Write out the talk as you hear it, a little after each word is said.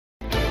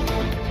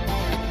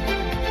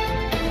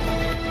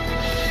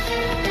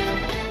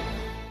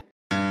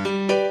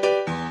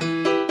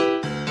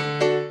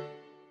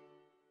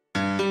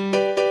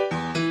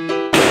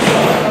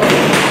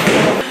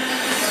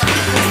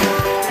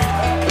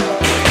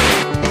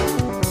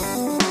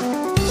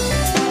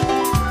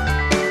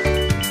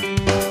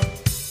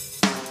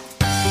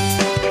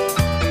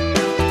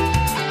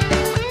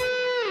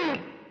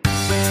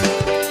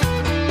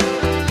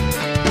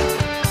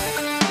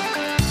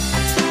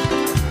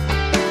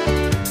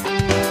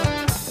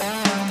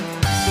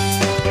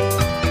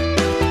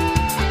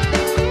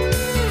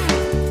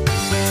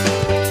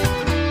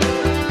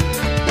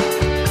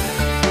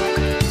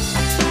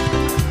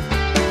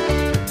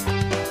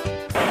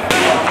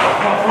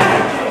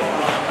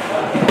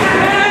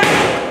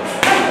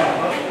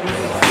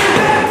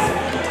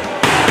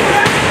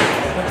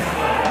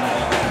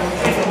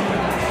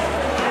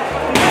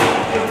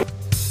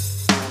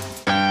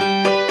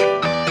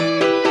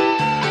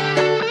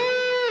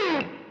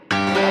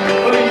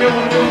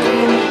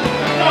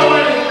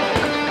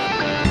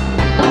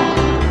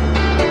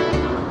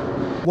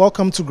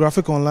Welcome to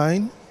Graphic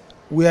Online.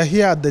 We are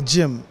here at the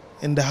gym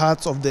in the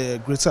heart of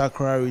the Greater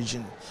Accra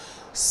region,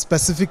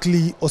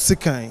 specifically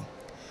Osikan.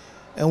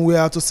 And we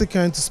are at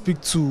Osikan to speak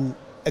to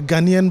a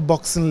Ghanaian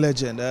boxing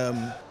legend.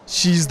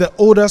 She's the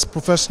oldest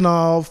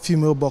professional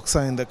female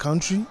boxer in the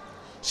country.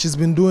 She's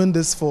been doing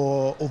this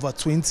for over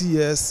 20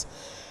 years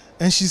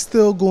and she's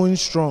still going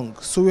strong.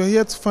 So we're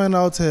here to find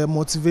out her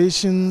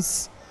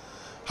motivations,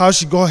 how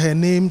she got her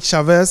name,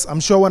 Chavez.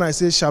 I'm sure when I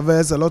say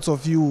Chavez, a lot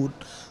of you would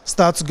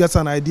start to get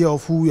an idea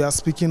of who we are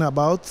speaking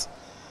about.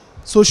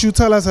 So she'll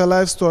tell us her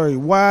life story.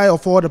 Why,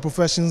 of all the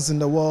professions in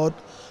the world,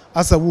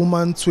 as a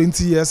woman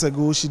 20 years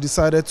ago, she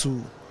decided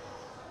to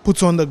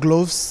put on the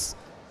gloves,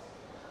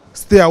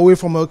 stay away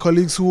from her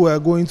colleagues who were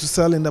going to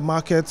sell in the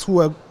market, who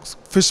were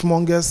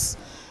fishmongers,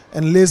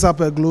 and lace up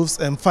her gloves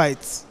and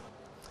fight.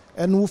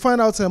 And we'll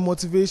find out her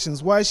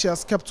motivations, why she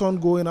has kept on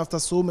going after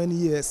so many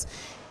years,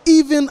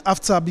 even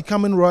after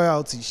becoming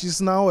royalty.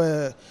 She's now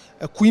a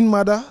queen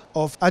mother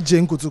of Ike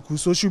Quartey,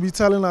 so she'll be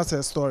telling us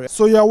her story.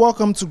 So you're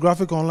welcome to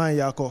Graphic Online,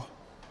 Yarkor.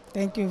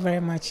 Thank you very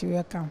much. You're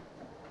welcome.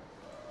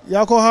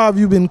 Yarkor, how have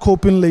you been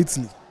coping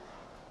lately?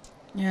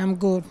 Yeah, I'm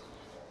good.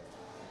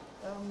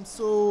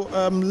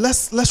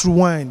 Let's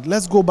rewind.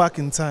 Let's go back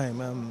in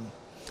time.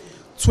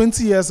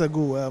 20 years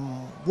ago,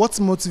 what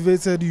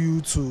motivated you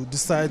to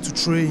decide to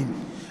train?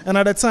 And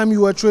at the time,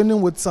 you were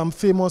training with some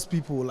famous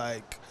people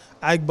like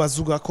Ike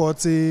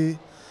Quartey,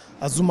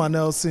 Azuma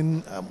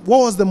Nelson. What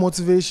was the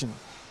motivation?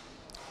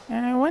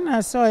 When I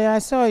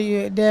saw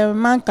you, the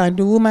man can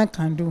do, woman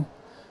can do.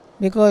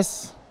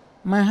 Because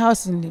my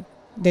house in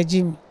the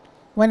gym,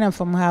 when I'm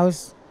from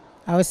house,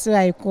 I will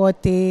say Ike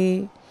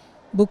Quartey,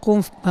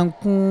 Bukom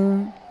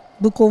Banku,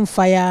 Bukom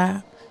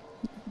Fire,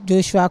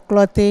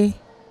 Clottey,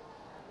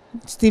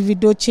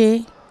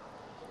 Dotsey,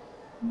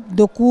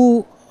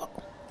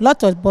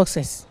 lot of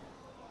boxers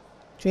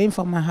train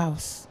from my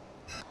house.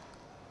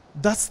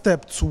 That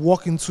step to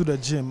walk into the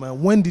gym,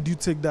 when did you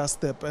take that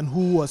step and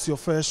who was your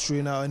first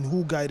trainer and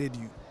who guided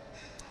you?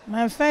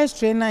 My first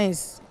trainer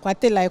is Ike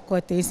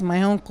Quartey, is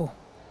my uncle.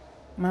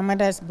 My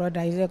mother's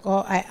brother. He's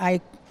I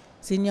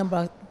senior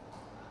brother.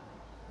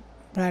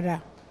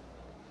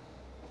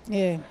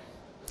 Yeah.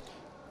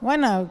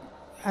 When I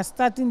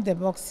started the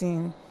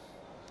boxing,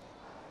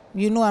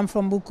 you know I'm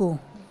from Bukom.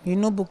 You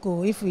know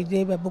Bukom. If we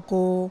did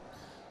Bukom,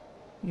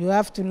 you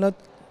have to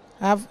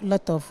have a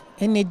lot of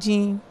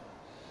energy,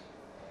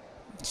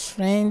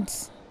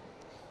 strength.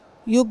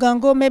 You can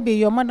go, maybe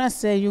your mother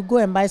say you go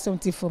and buy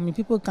something for me.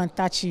 People can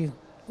touch you.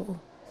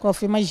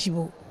 Coffee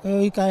majibo.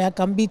 I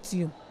can beat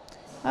you.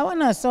 I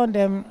when I saw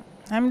them,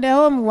 I'm there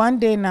home one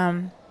day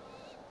now.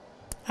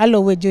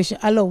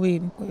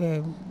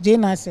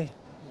 Jane say,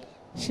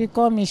 she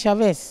called me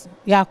Chavez,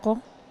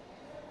 Yarkor.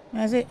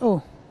 I say,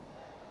 oh,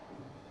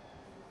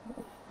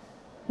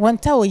 one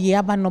time we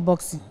have no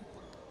boxing.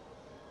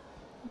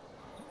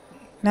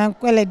 Now,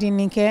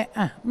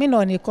 me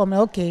no come,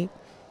 okay.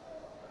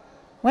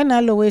 When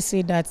I always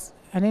say that,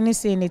 I didn't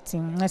say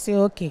anything. I say,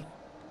 okay.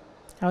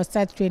 I'll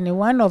start training.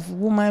 One of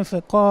women for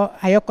call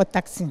Yarkor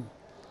taxi.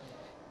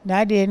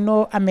 That day,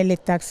 no Amele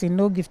taxi,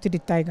 no gift to the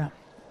tiger.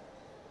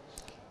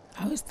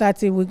 I was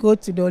starting, we go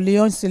to the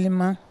Leon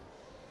Cinema,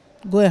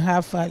 go and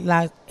have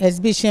like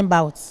exhibition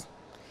bouts.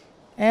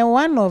 And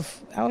one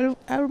of,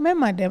 I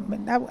remember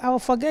them, I will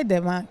forget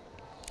them, man.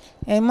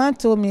 A man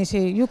told me,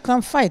 say, you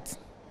can fight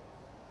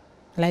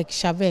like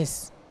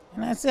Chavez.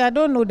 And I said, I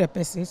don't know the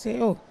person. He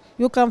said, oh,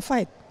 you can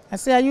fight. I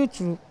said, are you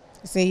true?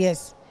 He said,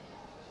 yes.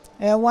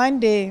 And one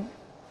day,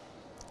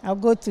 I'll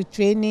go to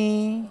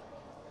training,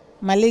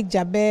 Malik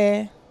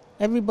Jaber,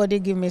 everybody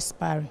give me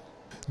sparring.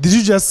 Did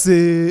you just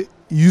say you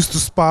used to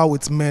spar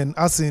with men,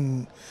 as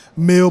in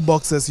male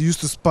boxers, you used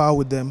to spar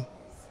with them?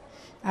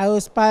 I will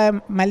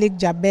spar Malik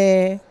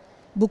Jaber,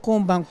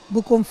 Bukom Banku,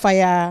 Bukom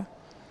Fire,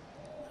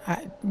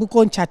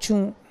 Bukom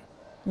Chachun,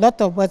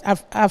 lot of but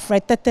I've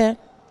fighted.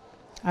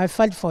 I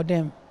fight for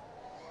them.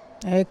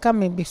 I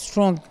come and be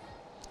strong.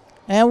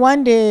 And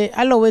one day,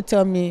 Allah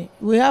tell me,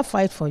 we have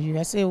fight for you.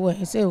 I say, well,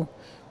 he say, oh,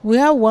 we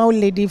have one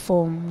lady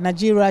from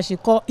Nigeria, she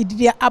called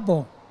Ididia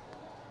Abo.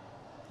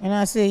 And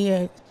I say,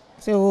 yeah.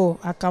 Say, oh,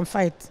 I can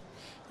fight.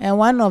 And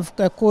one of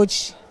the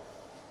coach,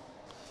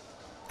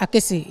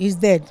 Akesi, is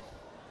dead.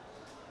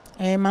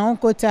 And my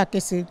uncle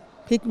Akesi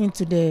picked me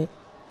to the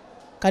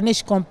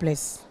Carnage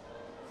complex.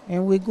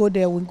 And we go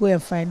there, we go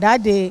and fight.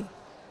 That day,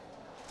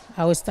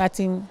 I was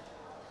starting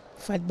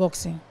fight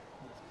boxing.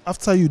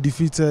 After you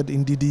defeated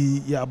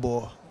Ndidi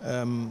Yabo,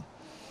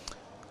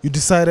 you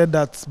decided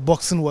that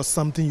boxing was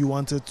something you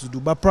wanted to do.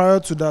 But prior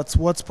to that,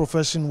 what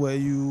profession were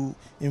you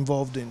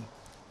involved in?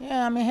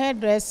 Yeah, I'm a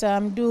hairdresser.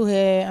 I'm do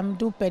hair, I'm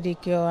do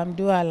pedicure, I'm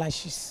do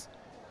eyelashes.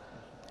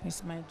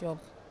 It's my job.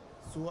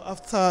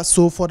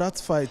 So for that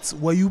fight,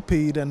 were you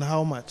paid and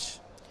how much?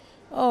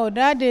 Oh,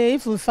 that day,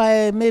 if we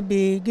fight,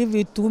 maybe give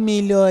you 2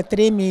 million,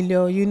 3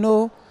 million, you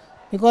know,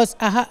 because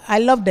I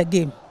love the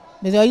game.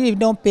 Because if you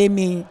don't pay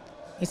me,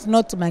 it's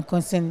not my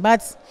concern.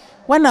 But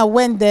when I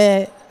went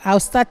there, I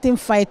was starting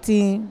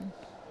fighting,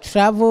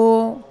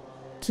 travel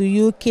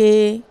to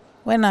UK,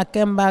 When I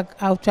came back,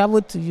 I'll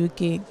travel to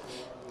UK.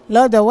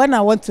 Lord, when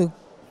I want to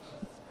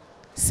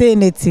say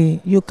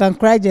anything, you can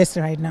cry just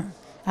right now.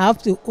 I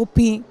have to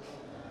open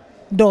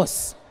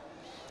doors.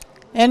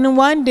 And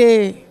one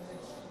day,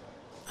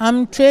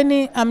 I'm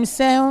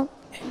selling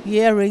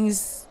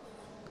earrings,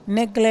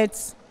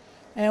 necklaces,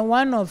 and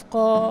one of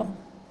called,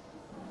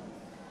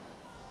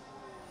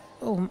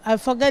 I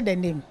forget the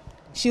name.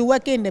 She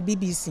working in the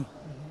BBC.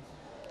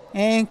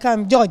 And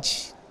come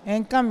George,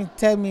 and come and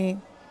tell me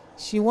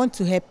she want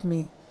to help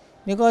me.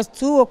 Because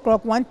 2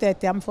 o'clock,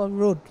 1:30, I'm for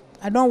road.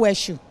 I don't wear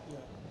shoe.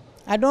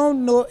 I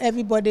don't know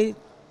everybody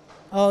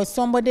or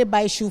somebody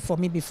buy shoe for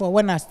me before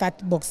when I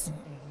start boxing.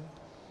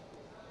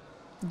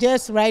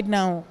 Just right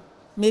now,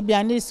 maybe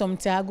I need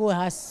something. I go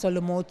ask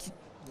Solomon.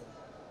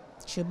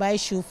 She buy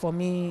shoe for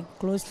me,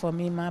 clothes for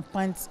me, my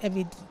pants,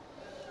 everything.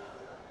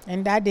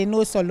 And that they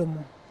know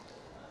Solomon.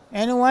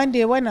 And one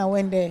day when I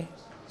went there,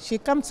 she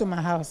come to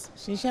my house.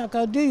 She said,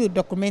 "I'll do you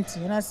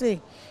documentary." And I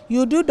say,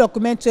 "You do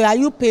documentary, are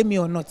you pay me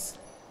or not?"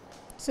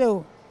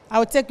 So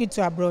I'll take you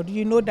to abroad.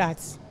 You know that.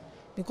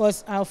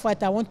 Because I'll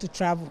fight, I want to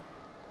travel.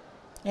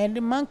 And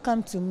the man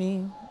come to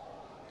me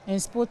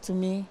and spoke to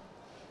me.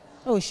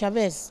 "Oh,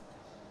 Chavez,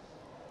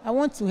 I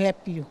want to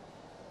help you.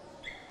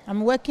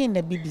 I'm working in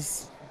the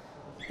BBC.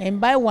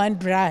 And buy one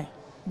dry.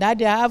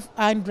 Daddy, I have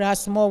one dry,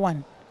 small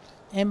one.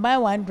 And buy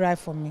one dry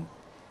for me."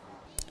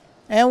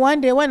 And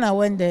one day when I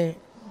went there,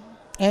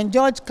 and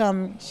George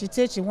come, she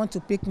said she want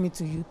to pick me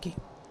to UK.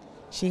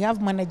 She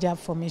have manager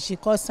for me. She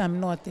calls Sam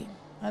Nothing.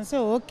 I said,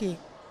 okay.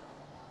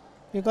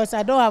 Because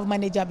I don't have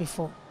manager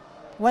before.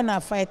 When I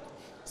fight,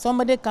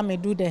 somebody come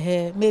and do the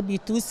hair, maybe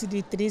 2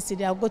 cedi, 3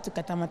 cedi, I'll go to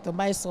Katamato,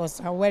 buy sauce,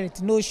 I'll wear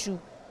it, no shoe.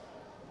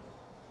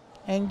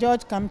 And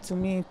George come to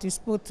me to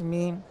speak to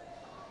me.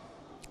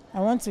 I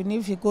want to know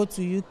if you go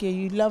to UK,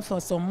 you love for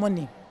some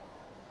money.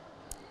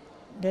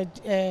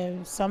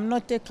 Some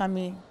Nothing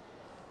coming,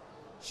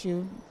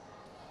 she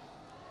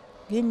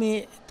give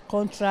me a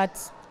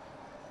contract.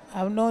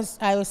 I will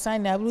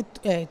sign, I will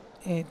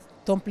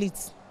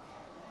template.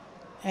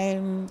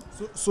 And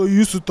so you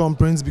used to thumb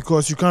prints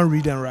because you can't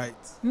read and write?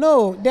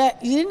 No,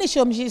 she didn't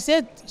show me. She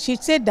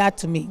said that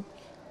to me.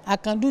 I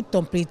can do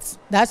templates.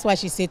 That's what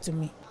she said to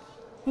me.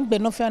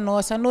 No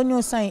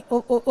sign.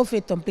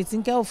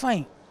 Templates.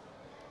 Fine.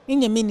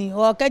 In a mini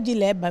or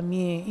kajile by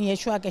me in a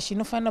shua she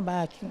no find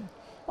about you.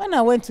 When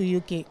I went to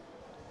UK,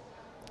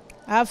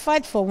 I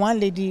fight for one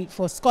lady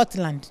for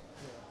Scotland.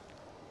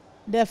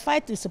 The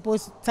fight is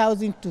supposed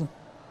 1,002.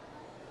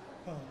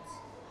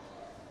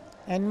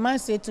 And man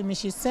said to me,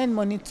 she send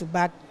money to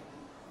back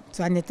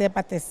to Anita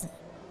Patterson.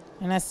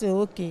 And I said,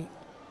 okay.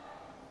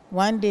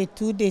 1 day,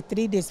 2 days,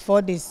 3 days,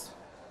 4 days.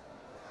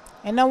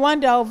 And then one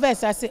day I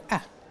was I said,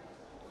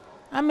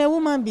 I'm a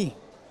woman being.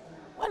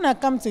 When I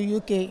come to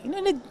UK, you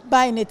don't need to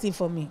buy anything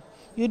for me.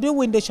 You do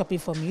window shopping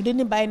for me. You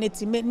didn't buy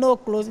anything, no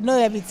clothes, no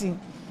everything.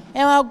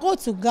 And I'll go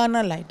to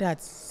Ghana like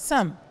that.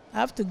 Sam, I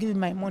have to give you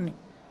my money.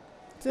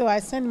 So I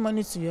send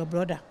money to your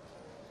brother.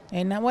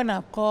 And when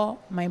I call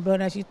my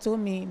brother, she told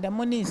me the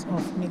money is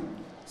off me.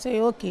 Say,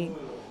 okay.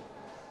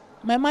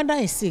 My mother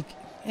is sick.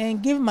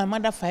 And give my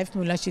mother 5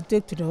 million, she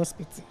take to the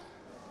hospital.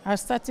 I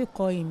started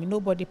calling me.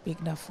 Nobody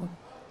picked that phone.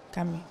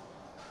 Come here.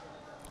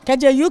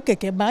 Kaje UK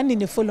ke bani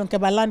ne follow ke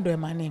balando e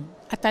manim.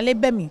 Atale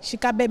be mi,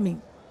 shika be mi.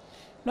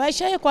 No I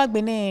share kwa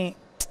gbene.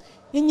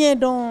 Inye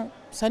don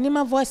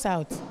sanima voice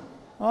out.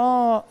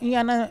 Oh,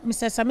 yana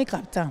Mr. Sami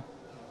Captain.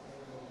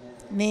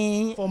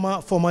 Ni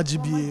former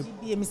GBA.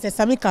 Mr.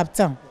 Sami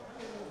Captain.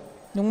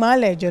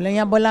 Numale jole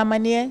ya bola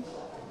manie.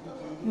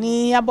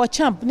 Ni abo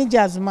champ ni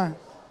jazma.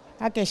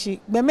 Akeshi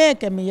gbeme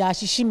ke mi ya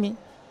shishimi.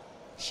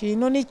 Shi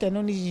no ni ke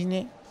no ni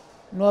jine.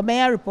 No be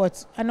ya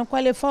report. Anu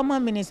kwale former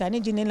minister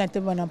ni jine la te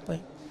bonampo.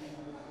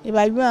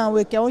 Iba yu an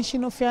we ke on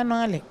shino fe no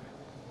ale.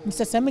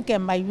 Mr. Sami ke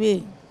ma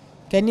yu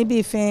ke ni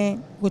bi fe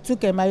otu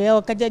ke ma ye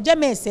o ka je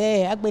me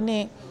se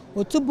agbene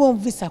otu bon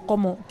visa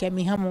komo ke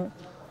mi hamu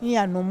ni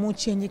ya no mu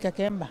change ke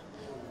kemba.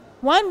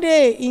 One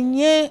day in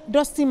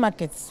Dotsey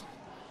market,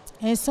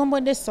 and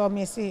somebody saw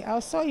me and say, I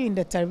saw you in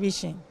the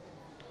television.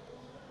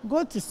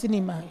 Go to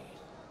cinema.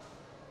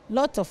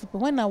 Lots of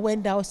people. When I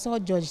went there, I saw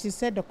George. She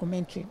said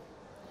documentary.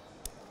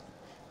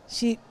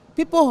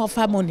 People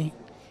offer money.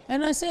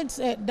 And I said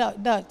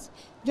that,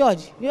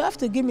 George, you have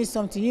to give me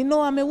something. You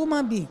know I'm a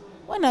woman being.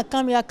 When I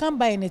come here, I can't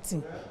buy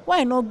anything.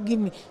 Why not give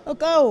me?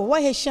 Okay, oh,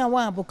 why he shan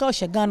one because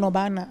she got no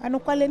bana. I no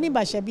kwale ni ba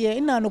shabie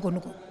ina no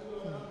konuko.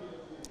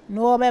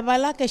 No be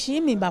bala ke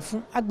shi mi ba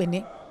fun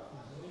agbene.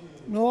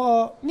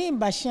 No ni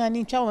ba shan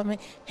ni twa me.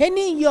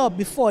 Any year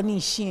before ni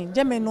shin,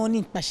 je me no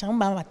ni pa shan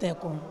ba mata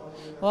ko.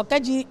 O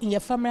kaji in your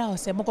family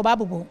house mo ko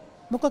babubo.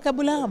 Mo ko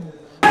kabula abu.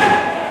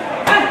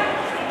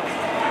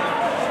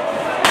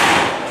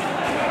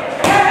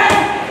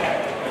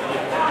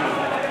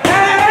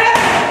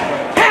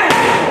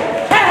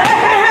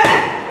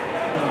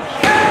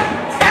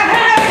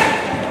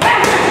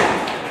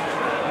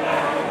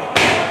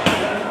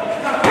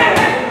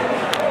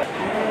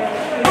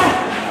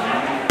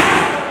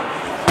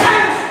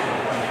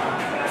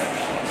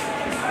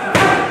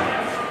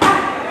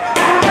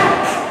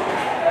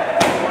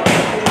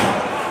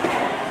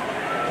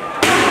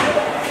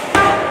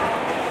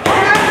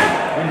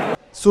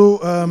 So,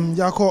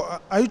 Yarkor,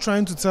 are you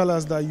trying to tell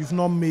us that you've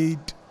not made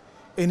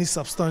any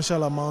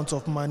substantial amount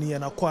of money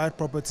and acquired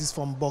properties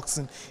from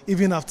boxing,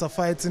 even after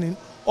fighting in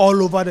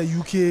all over the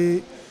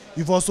UK?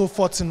 You've also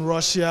fought in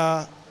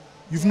Russia.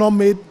 You've not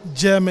made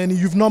Germany.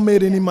 You've not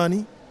made any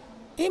money?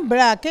 In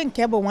Bra, I can't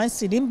care about one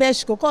city. In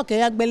Beshko,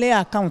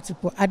 account.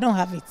 I don't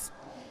have it.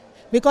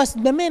 Because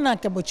the main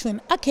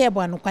account, I care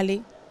about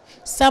no.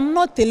 Some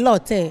not a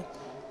lot.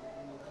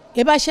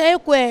 Eba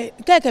shaekwe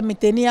keke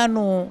mitenia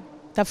no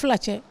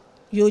tafulache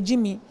yo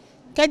Jimmy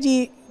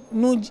kaji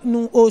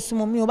nu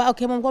osumo mi oba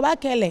okay mo ba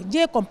kele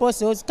je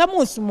compose kama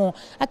osumo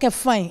ake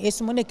fine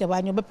esumo ne ke ba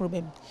nyo be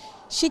problem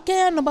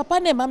shike no papa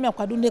ne mama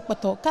akwado ne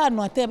kpoto ka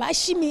no ate ba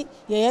shimi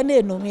ye na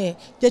eno me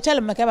je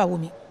chale me ka ba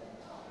womi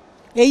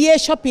eye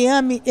shopping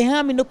ha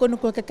mi no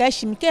konuko keke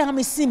shimi ke ha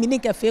mi simi ni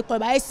ke fe ko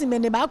ba simi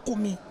ne ba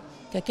komi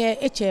keke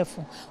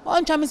HF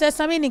on chami se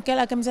sami ni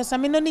kela ke mi se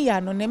sami no ni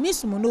ya no ne mi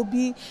sumo no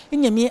bi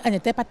nyemi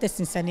anyete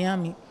patesin sane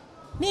ami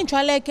ni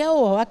ntwale ke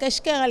o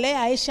akashike le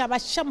aisha ba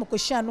shamo ko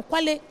sha no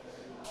kwale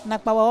na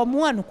pa wa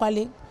mu anu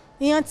kwale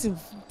yanti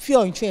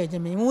fio ntwe je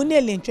me mu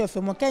ne le ntwe fe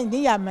mo kan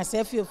ni ya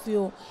mase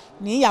fio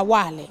ni ya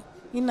wale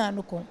ina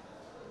no ko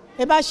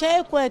e ba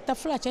she ko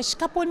tafula che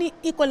shikapo ni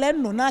ikole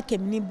no na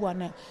kem ni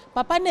buana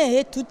papa na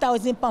he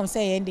 2000 pounds e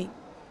yende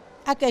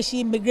akashi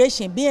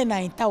immigration bi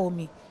na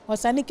intaomi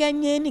osani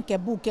kenye ni ke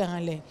book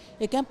hanle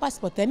e ken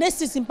passport ne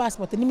sisim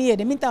passport ni mi ye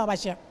de mi ta ba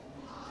sha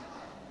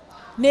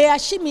ne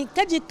ashimi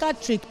kaji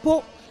trick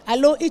po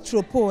alo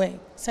itropo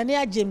sani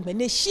a jembe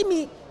ne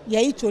shimi ya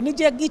itro ni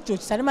je gitro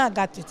sani ma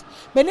gatit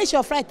be ne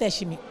show flight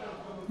ashimi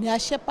ne a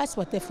share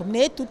passport from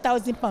ne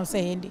 2000 pounds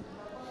yende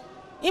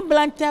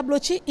implant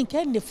tablochi in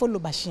ken de follow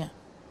bashia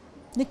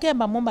ni ke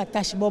ba mo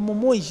batashi bo mo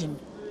mojimi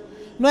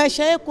no a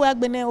share ko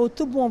agbene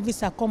otubu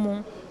visa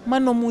common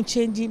mano mu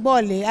change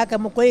bole aka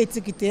mo ko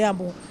etikite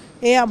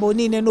yambo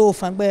ni ne no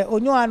fangbe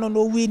onyo ano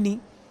no wini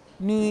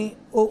ni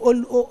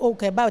o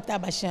ke ba ta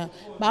bashan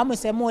ba mo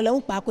se mo le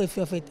npa ko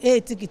efiofet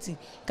etikiti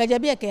kaje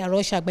bi e ke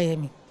Russia gbe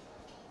yemi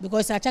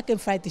because I check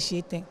fight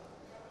shit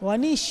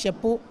woni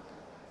shepo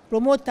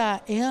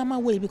promoter ma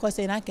way because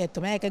e na ke to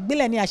ma ke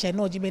gbele ni ase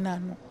na ojibe na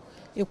no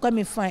e kwa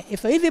mi fine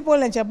if people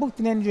lenche book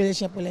tin any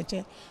relationship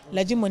lenche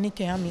laji money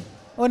ke ami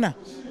ona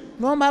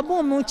no ma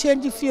bo mu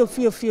change fio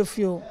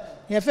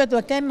ye fe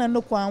to ken na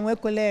no kwa anwe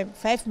kole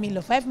 5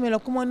 million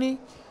kuma ni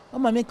o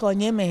ma me ka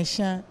onye me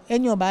shan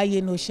enyo ba ye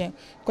no shan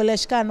kole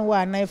shika no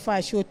wa na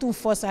fa show tu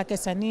force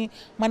akesa ni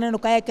mana no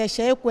ka ye ke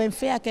she ko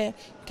enfe ake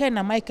ken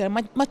na Michael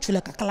ma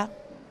chule kakala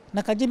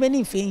na ka jibe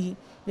ni mfenyi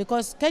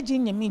because kaji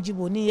nyami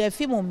jibo ni ye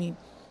fi mo mi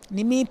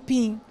ni mi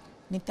pin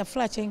ni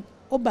tafla chen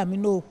oba mi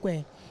no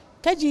kwe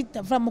kaji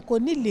tafla mo ko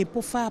ni le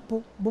po fa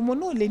po bo mo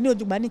no le ni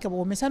ojugba ni ke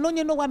bo me sa no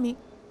nye no wa mi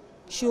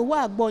show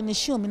wa agbo ni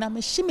show mi na me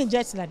shimi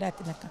just like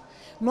that na ka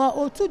no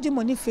otu di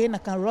money fe na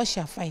kan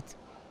Russia fight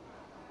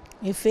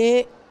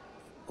efe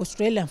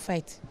Australian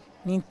fight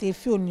ni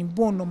interview ni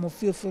bon no mo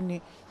fio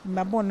ni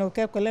ma bon no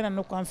ke kwele na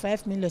no kan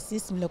 5 million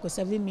 6 million ko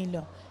 7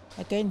 million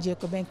I can je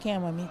ko ben kan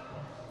mami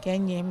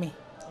can ye me.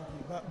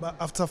 But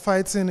after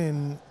fighting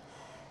in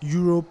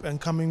Europe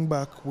and coming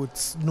back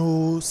with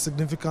no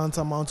significant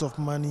amount of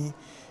money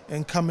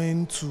and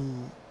coming to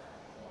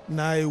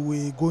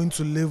Naiwe, going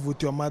to live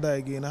with your mother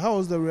again, how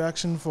was the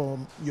reaction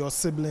from your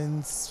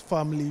siblings,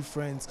 family,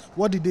 friends?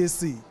 What did they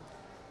see?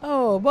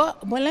 Oh,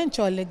 but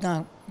lencho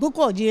legan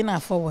buko je na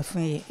for we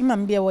fe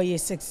imam bia we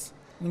 6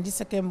 in this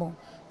second born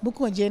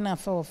buko je na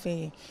for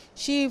fe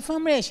she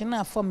family she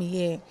na for me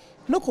here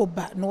no ko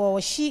ba no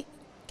she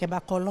ke ba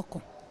koloko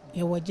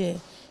ye woje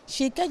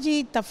she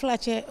kaji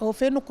taflache o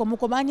fe no ko mo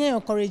ko banya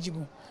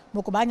encourageable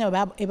mo ko banya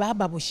e ba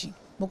babushi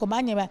mo ko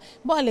banya ba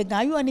bo le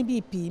gan yo ni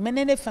BP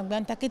menene fangba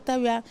ntakita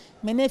wia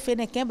mene fe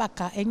ne ke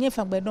baka enye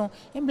fangba don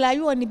imbla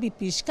yo ni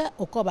BP shika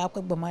o ba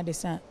ko gboma de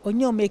san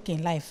onyo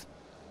making life.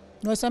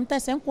 No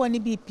sometimes enko ni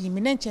BP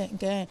mi nenche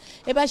nke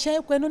e ba sha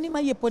ekwe no ni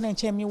maye po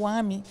nenche mi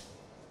wa mi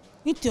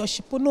nti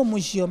oshipo no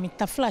mojio mi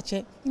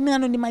taflache ina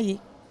no ni maye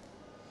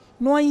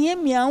no ye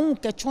mi an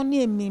ke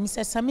choni mi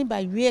se sami ba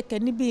wie ke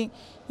ni bi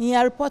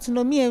in report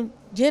no mi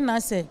je na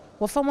se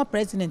wo former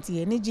president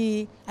ye ni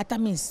ji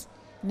atamis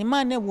ni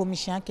ma na wo mi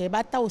sha ke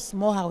ba ta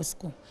small house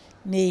ko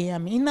ne ya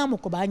mi ina mo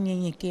ko ba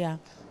nyenye ke a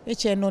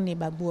eche no ni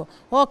bagbo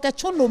o ke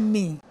chono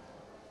mi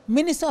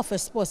minister of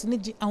sports ni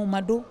ji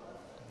ahumado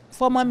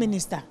former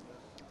minister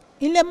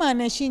ile ma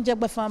na shinje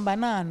gbe famba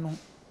na anu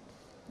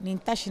ni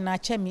ntashi na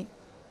chemi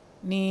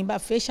ni ba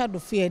facial do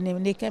fear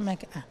ni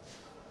kemeke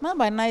ma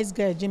ba nice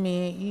girl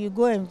Jimmy you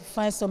go and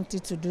find something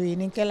to do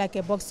in like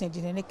a boxing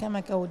ni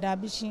kemeke o da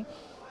bishi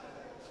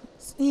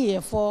here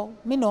for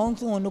me no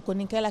ntu no ko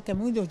ni like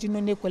me do jino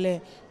ne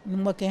kole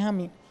mo ke ha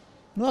mi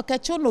no ka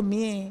chono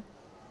mi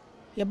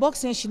ye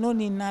boxing shi no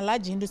ni na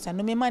laji ndu sa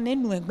no me ma na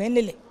enu egben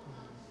lele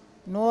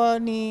no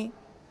ni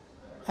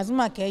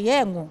azuma ke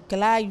yengo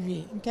kala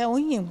yue nke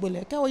onyin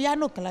gbole ke o ya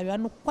no kala yue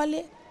anu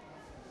kwale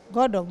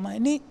god of my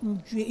ni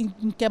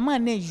nke ma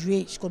na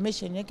yue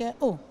commission ke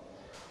oh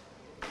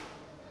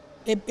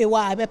e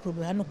wa abe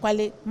problem anu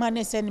kwale ma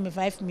na send me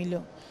 5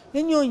 million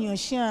enyo onyo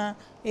shan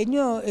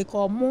enyo e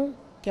ko mu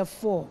ke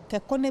 4 ke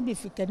kone bi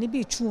fika ni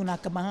bi chu na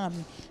ka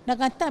mahami na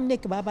kan tam ne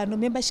ke baba no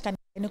me ba shika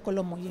ne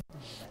kolomo ye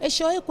e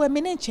show e ko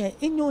me ne che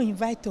inyo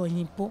invite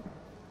oyimpo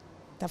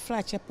ta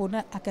fla che po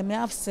na aka me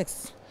have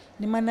sex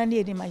ni mana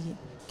ne ni maye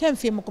ken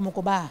fi mo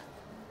ko ba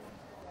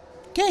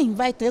ke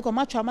invite e ko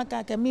ma chwa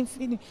maka ka me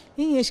fi ni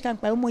ye shika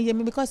pa mo ye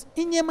me because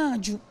inye ma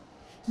aju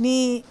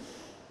ni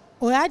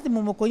o ya di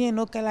mo ko yen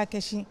no kala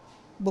keshi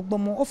gbogbo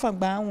mo o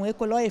fagba awon e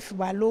ko lo e fi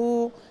wa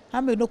lo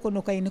ame no ko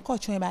no ka ni ko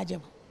chun e ba je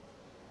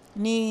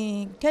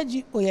ni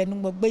keji oye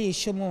nu gbogbo ye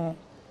shomo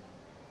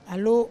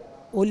alo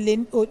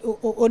ole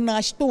o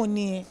na sto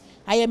ni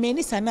ayeme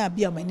ni sana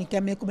bia mo ni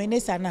keme ko me ni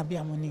sana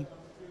bia mo ni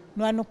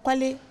no anu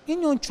kwale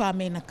inyo ntwa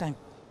me na kan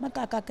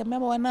maka ka keme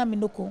ba na me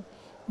noko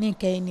ni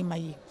kai ni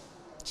maye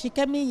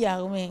shikemi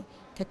ya we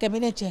keke me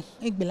ne che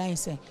igbela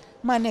yin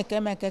ma ne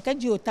keme keke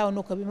ji o ta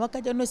no ko bi mo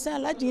ka je no sa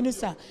la ji ni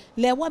sa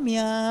le wa mi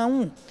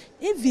ahun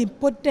even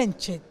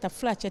potent ta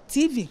flash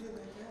TV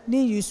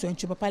ni use en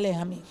papa le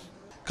ha mi.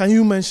 Can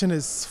you mention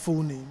his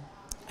full name?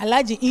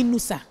 Alaji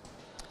Inusa.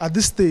 At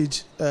this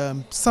stage,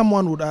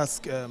 someone would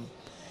ask,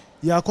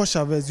 Yarkor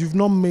Chavez, you've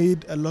not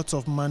made a lot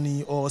of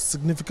money or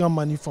significant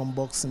money from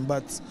boxing,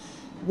 but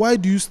why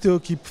do you still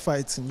keep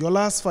fighting? Your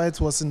last fight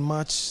was in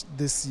March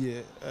this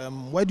year.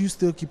 Why do you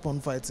still keep on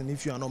fighting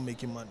if you are not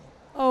making money?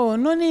 Oh,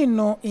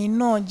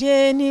 no,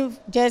 Jenny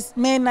just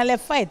men ale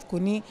fight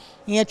kuni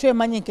in twe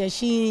money ke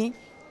shi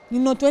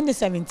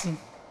 2017.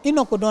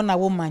 Ino ko don na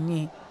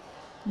woman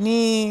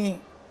ni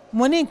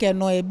money ke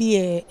no e bi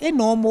e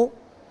no mo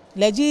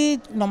leji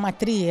number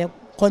 3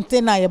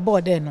 container e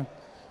board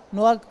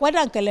no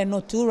wada nkele no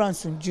 2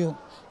 rounds unjo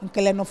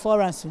nkele no 4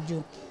 rounds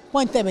unjo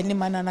point e be ni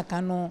manana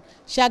kanu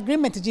she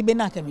agreement ji be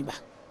na kemi ba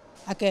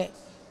ake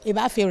e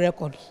ba fe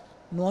record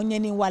no onye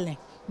ni wale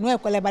no e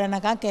kwele bana na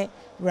kanke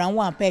round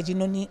 1 page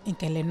no ni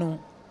nkele no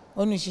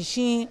onu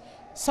shishi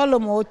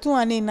Solomon otu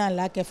ani na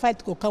la ke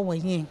fight ko kan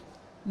yin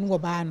no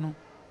ba no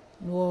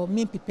no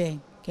me prepare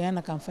ke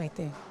na kan fight.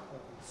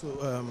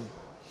 So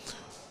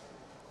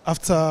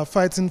after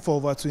fighting for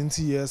over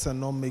 20 years and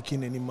not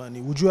making any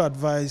money, would you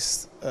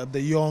advise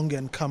the young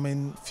and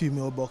coming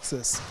female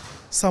boxers,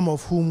 some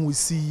of whom we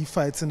see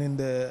fighting in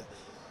the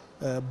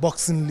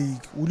boxing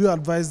league, would you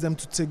advise them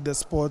to take the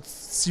sport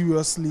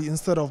seriously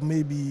instead of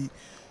maybe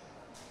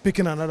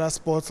picking another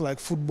sport like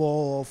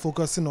football or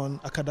focusing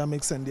on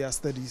academics and their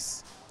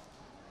studies?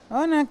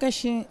 Ona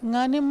kashi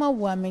ngani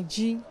mawa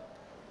meji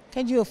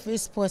kaji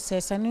office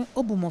process ani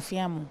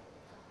obumofiamu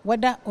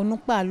wada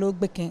onukpa lo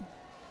gbeken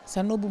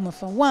sanobu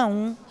mafa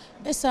one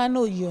esa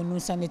no yonu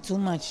sane too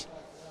much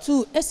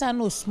two esa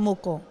no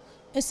smoke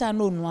esa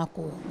no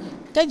nuako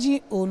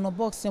kaji ono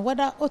boxing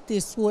wada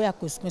otesuo ya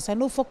kosme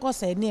no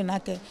focus ni na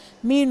ke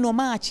mi no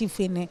ma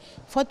achieve ne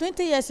for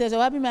 20 years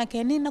wa bi ma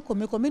ke ni na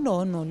komeko mi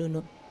no no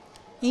lolo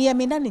iye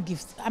mi na ni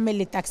gift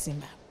amele taxing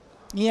ba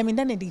iye mi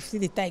na ni gift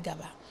the tiger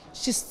ba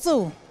she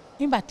still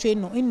in ba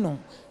train no inno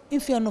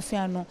ifi ono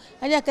fiano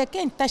aja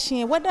keke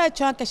ntashin wada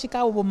chwa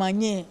kashika wo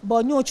manye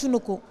bo nyo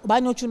chunuko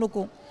ba nyo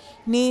chunuko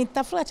ni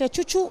tafla che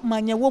chuchu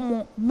manye wo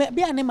mu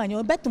bi ane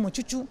manye betu mu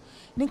chuchu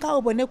ni ka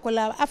obo ne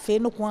kola afe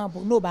no ko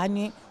abo no ba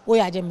nye o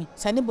ya jemi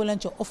sani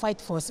bolancho o fight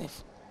for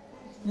self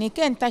ni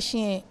ke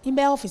ntashin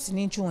imbe office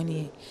ni chu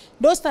woni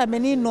those time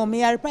ni no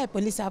me reply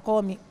police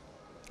call me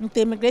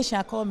inte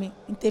immigration call me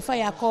inte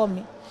fire call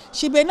me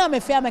she be na me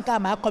fe ameka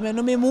ma call me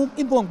no me mu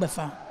ibo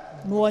ngbefa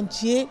no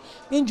onchie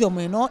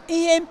injomo no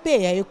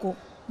empe ya eko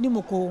ni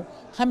moko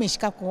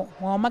hamishika ko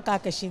won maka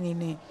kashini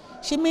ni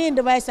she me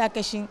device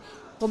akashin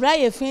obra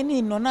ye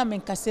feni no na me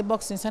kase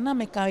boxing sana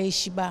me ka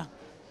yeshiba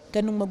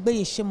kanu mogbe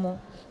yeshimo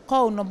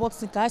ko no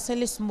boxing ka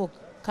sele smoke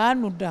ka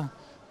nuda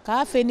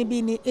ka feni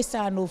bi ni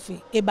esa no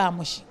fe e ba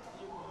moshi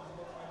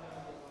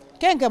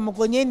kenga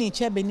mokonye ni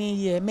chebe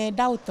ni ye me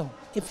dauto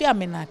efi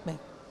amena pe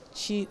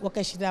chi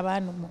wakashida ba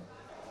no mo.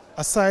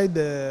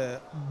 Aside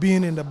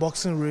being in the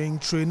boxing ring,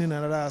 training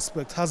and other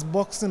aspects, has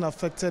boxing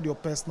affected your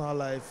personal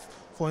life?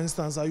 For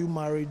instance, are you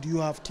married? Do you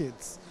have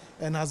kids?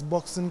 And has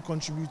boxing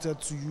contributed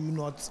to you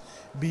not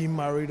being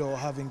married or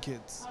having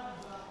kids?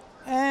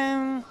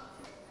 In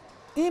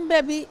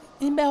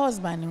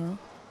husband,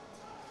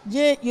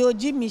 je yo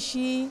Jimmy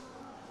she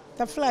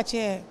ta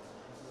flache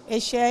e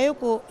share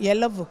ko ye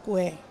love ko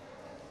e.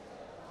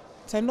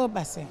 Tano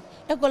base.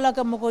 E ko la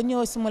ka mo ko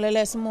nyo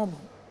simolele simobu.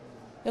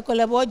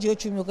 Ekole boji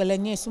ochu mi okole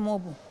nye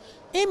sumobu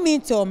imi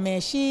to me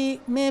shi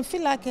me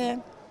feel like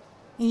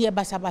iye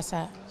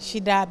basa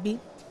shi dabi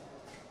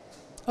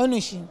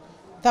onushi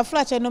ta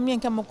flash no mi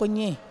nka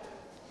mokonye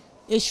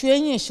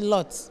ehwenye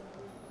slot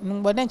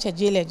ngbodan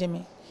chajele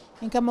jeme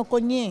nka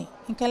mokonye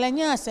nka la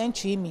nya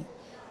century mi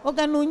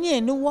oganu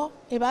nye ni wo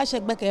e ba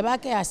shegbe ke ba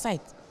ke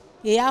aside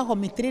e ya ho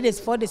mi 3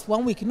 days 4 days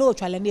 1 week no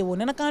twale ne wo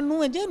na kan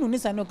nu eje nu ni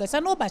sanu ka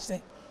sanu ba se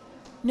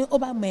ni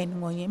oba men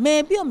ngonye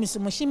me bi o mi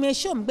sumo shi me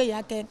show mgbe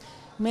ya ke.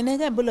 So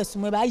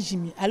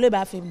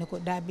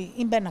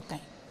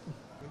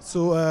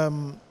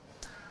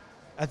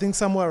I think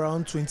somewhere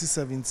around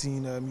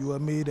 2017 you were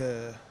made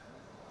a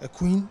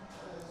queen.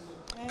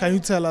 Can you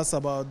tell us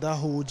about that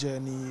whole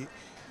journey?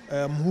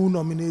 who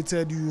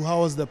nominated you,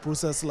 how was the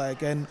process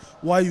like, and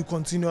why you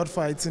continued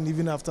fighting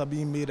even after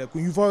being made a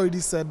queen. You've already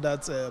said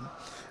that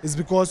it's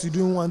because you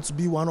didn't want to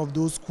be one of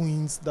those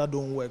queens that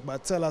don't work,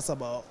 but tell us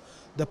about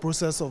the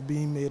process of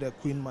being made a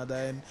queen mother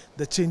and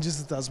the changes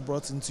it has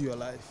brought into your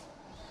life.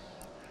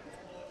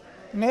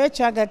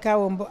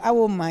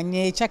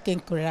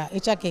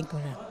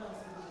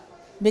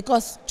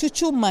 Because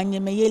chuchu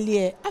manye me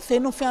yelie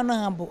afe no fa no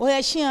hambo o ya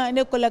hia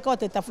ne koleka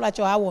oteta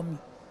flacho awo mi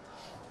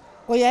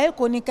o ya e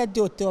koni ka de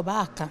ote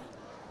ba aka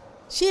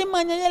shi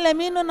manye yele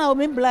mi no na o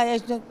mi bla ya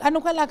anu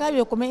kwala ka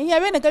we ko me ya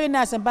we ne ka we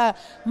na asemba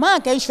ma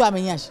ka nsu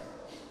amenya shi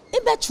e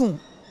betu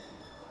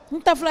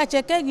nta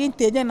flacho ka gi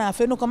nteje na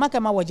afe no ko maka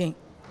ma wojen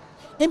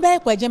e be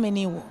kwa je me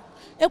ni wo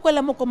e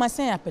kwala mo ko ma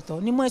sen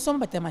apeto ni mo so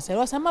mbete ma se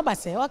o sa ma ba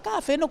se o ka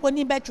afe no ko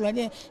ni betu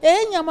e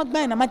nya mo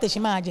gban na ma teshi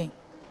ma ajen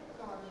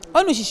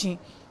onu shishi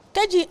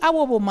Keji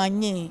awobo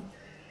manye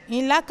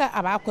in laka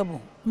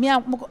abakwebo mi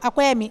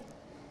akwemi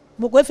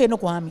moko efe no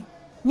kwami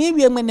mi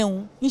wi enwene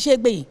hu nse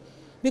gbe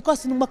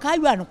because ni maka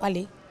ayu anu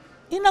kwale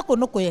ina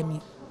konoko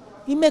yemi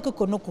imeke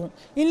konoko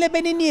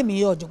inlebe ni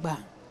emi yojugba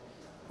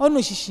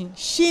onu shishi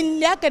shin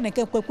laka ne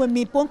kekwe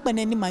mi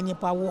pompene ni manye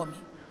pa wo mi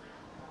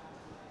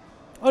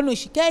onu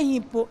shike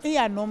himpo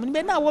iya no mi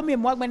be na wo mi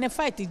mo agbene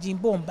fight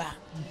jimbomba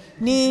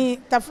ni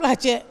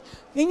taflache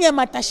inye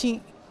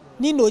matashi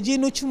ni noji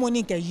no chumo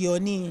ni ke yo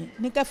ni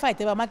ke fight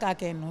ba maka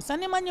ke no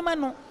sani manyima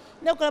no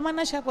ne ko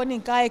mana sha ko ni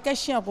ka e ke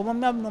shia ko mo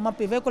no ma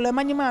peve ko le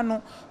manyima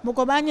no mo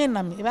ko banye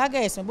na mi ba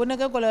ga eso bo ne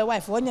ke ko le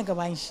wife onye ke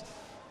banshi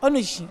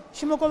onu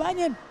shi mo ko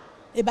banye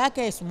e ba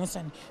ka eso mo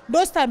sani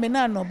those time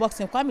na no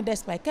boxing kwa mi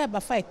despite ke ba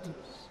fight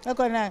e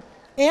ko na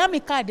e ya mi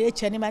card e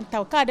che ni man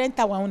ta card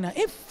enta wa una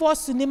if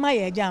force ni ma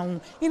ye ja hu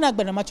ina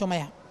gbena ma choma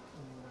ya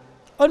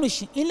onu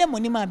ile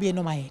money ma bi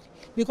no ma ye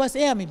because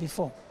e ya mi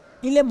before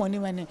ile money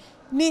man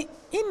ni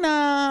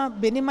ina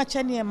beni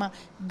machani ema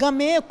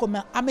game ko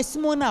ma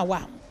amesimo na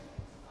wa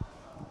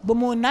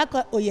bomo na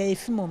ka oye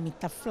efimo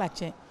mita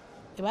flache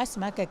e ba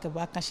sima ka ke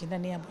ba kashi na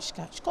ne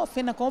abushka shiko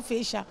fe na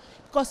confession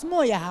because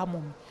mo ya ha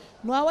mo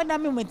no awada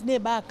me mo ne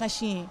ba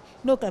kashi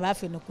no ka ba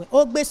fe no ko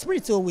o gbe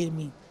spirit o we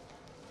mi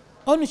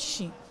onu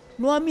shi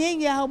no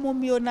mi ya ha mo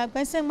mi o na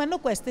gbensen ma no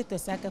ko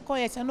status aka ko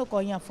ye se no ko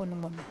yan fo no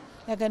mo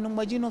ya ga no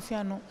mo ji no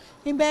fia no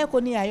imbe ko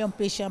ni ayon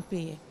patient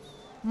pay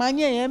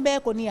manye ye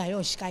mbe ko ni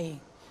ayon shikaye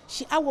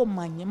shi awo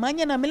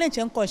manye na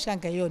melenche nko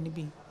shanka yo ni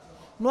bi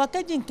no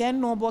akaji nke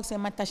no box e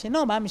matashe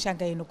no ba mi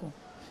shanka yi no ko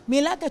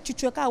mi la ka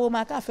chuchu ka wo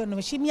ma ka fe no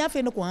shi mi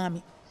afe no ko ha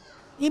mi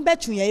imbe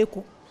chu ye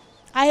ko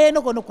ahe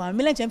no ko no ko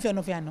melenche mfe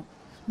no fe no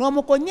no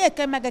mo ko nye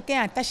ke ma ke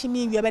antashi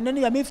mi wi be no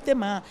yo mi fite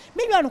ma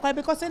mi wi anu kwa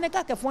because ne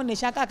ka ke fon ne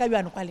shaka ka wi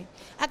anu kwale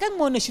aka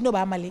mo ne shi no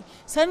ba male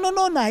san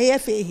no na he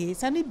fe he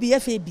san bi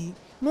fe bi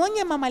no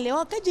nye mamale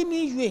o kaji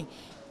mi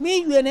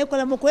wi ne ko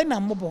le mo ko na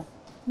mbo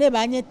ne ba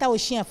anye ta o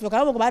shia fo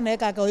ka mo ba na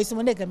ka o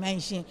isimo ne ka ma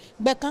nshin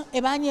gbe kan e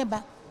ba anye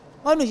ba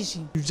onu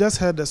shishi. You've just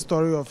heard the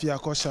story of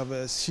Yarkor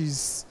Chavez.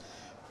 She's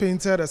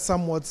painted a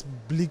somewhat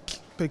bleak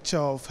picture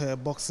of her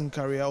boxing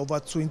career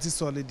over 20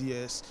 solid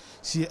years.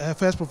 Her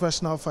first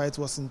professional fight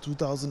was in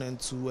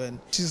 2002, and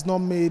she's not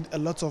made a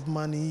lot of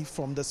money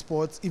from the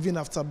sport even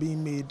after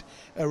being made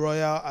a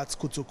royal at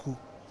Kotoku.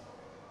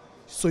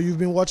 So you've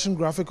been watching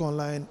Graphic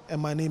Online,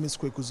 and my name is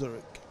Kweku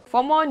Zorik.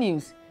 For more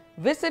news,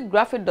 visit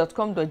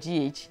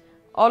graphic.com.gh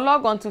or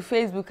log on to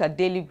Facebook at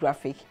Daily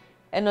Graphic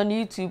and on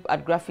YouTube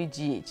at Graphic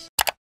GH.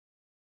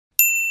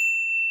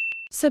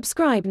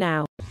 Subscribe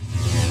now.